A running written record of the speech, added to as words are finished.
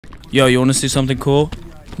Yo, you wanna see something cool?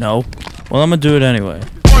 No? Well, I'm gonna do it anyway.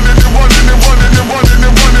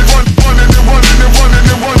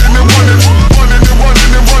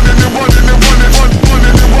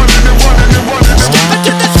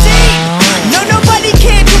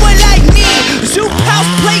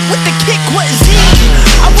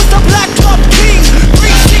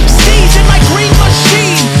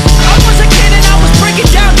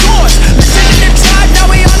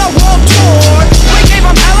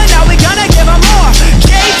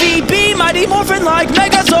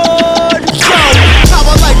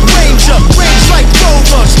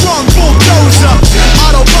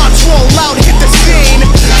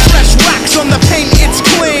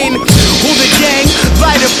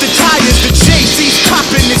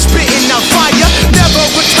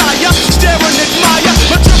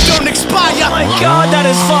 God, that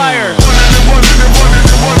is fire!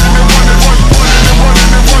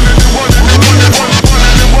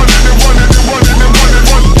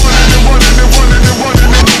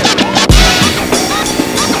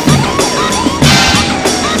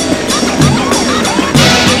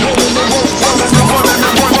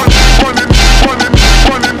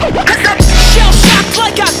 Shell shocked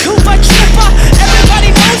like a Koopa Troopa.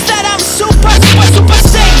 Everybody knows that I'm super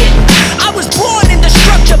saiyan. I was born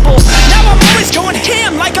indestructible. Now I'm always going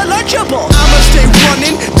ham like a Lunchable. I'ma stay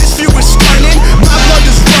running, this view is stunning. My blood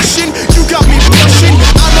is rushing, you got me blushing.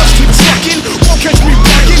 I must keep trucking, won't catch me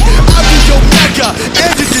bugging. I'll be your mega,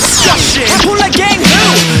 end of discussion. Hula gang who?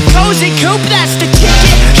 Cozy coop, that's the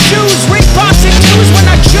ticket. Shoes, Reeboks and shoes when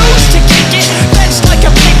I choose to kick it. Fenced like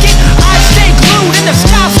a picket, I stay glued and the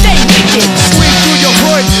style stay wicked. Swing through your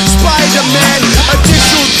hood, Spider-Man.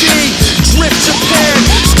 Additional D, Drift Japan.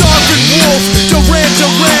 Starving Wolf, Duran,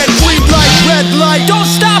 green light, red light. Don't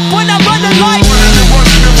stop when I'm running like.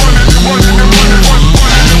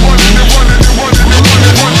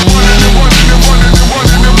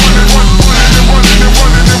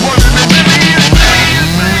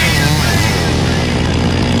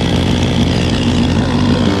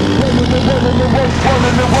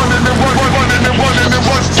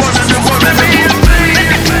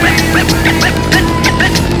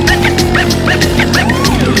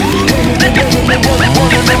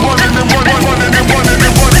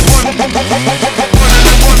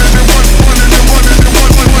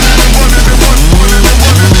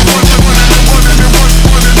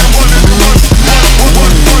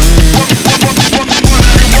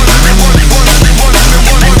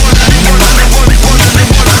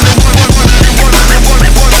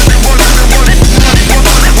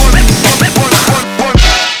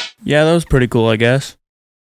 Yeah, that was pretty cool, I guess.